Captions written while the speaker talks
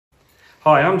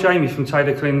Hi, I'm Jamie from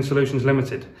Taylor Cleaning Solutions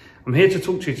Limited. I'm here to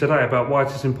talk to you today about why it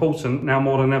is important, now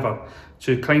more than ever,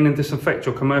 to clean and disinfect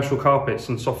your commercial carpets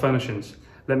and soft furnishings.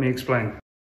 Let me explain.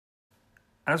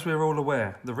 As we're all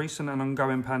aware, the recent and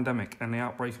ongoing pandemic and the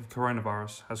outbreak of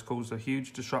coronavirus has caused a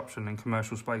huge disruption in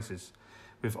commercial spaces,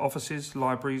 with offices,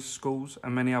 libraries, schools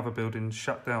and many other buildings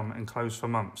shut down and closed for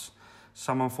months,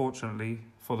 some unfortunately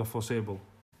for the foreseeable.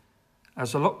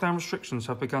 As the lockdown restrictions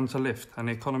have begun to lift and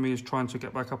the economy is trying to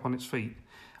get back up on its feet,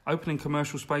 opening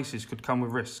commercial spaces could come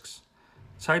with risks.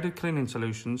 Tailored Cleaning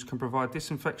Solutions can provide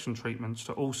disinfection treatments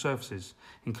to all surfaces,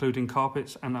 including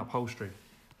carpets and upholstery.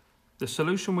 The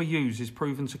solution we use is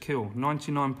proven to kill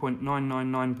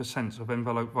 99.999% of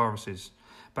envelope viruses,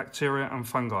 bacteria and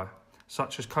fungi,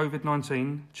 such as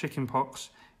COVID-19, chickenpox,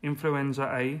 influenza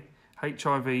A,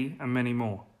 HIV and many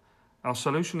more. Our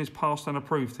solution is passed and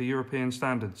approved to European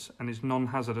standards and is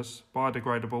non-hazardous,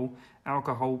 biodegradable,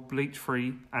 alcohol,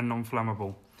 bleach-free and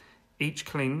non-flammable. Each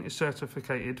clean is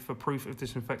certificated for proof of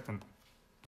disinfectant.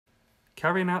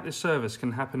 Carrying out this service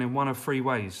can happen in one of three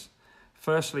ways.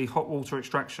 Firstly, hot water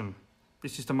extraction.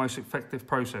 This is the most effective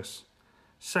process.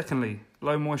 Secondly,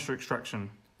 low moisture extraction.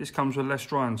 This comes with less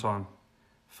drying time.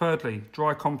 Thirdly,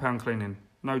 dry compound cleaning.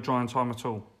 No drying time at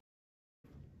all.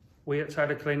 We at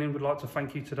Taylor Cleaning would like to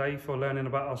thank you today for learning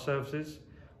about our services.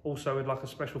 Also, we'd like a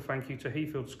special thank you to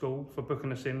Heathfield School for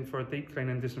booking us in for a deep clean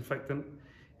and disinfectant.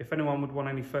 If anyone would want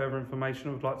any further information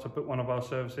or would like to book one of our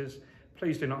services,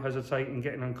 please do not hesitate in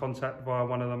getting in contact via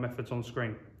one of the methods on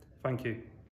screen. Thank you.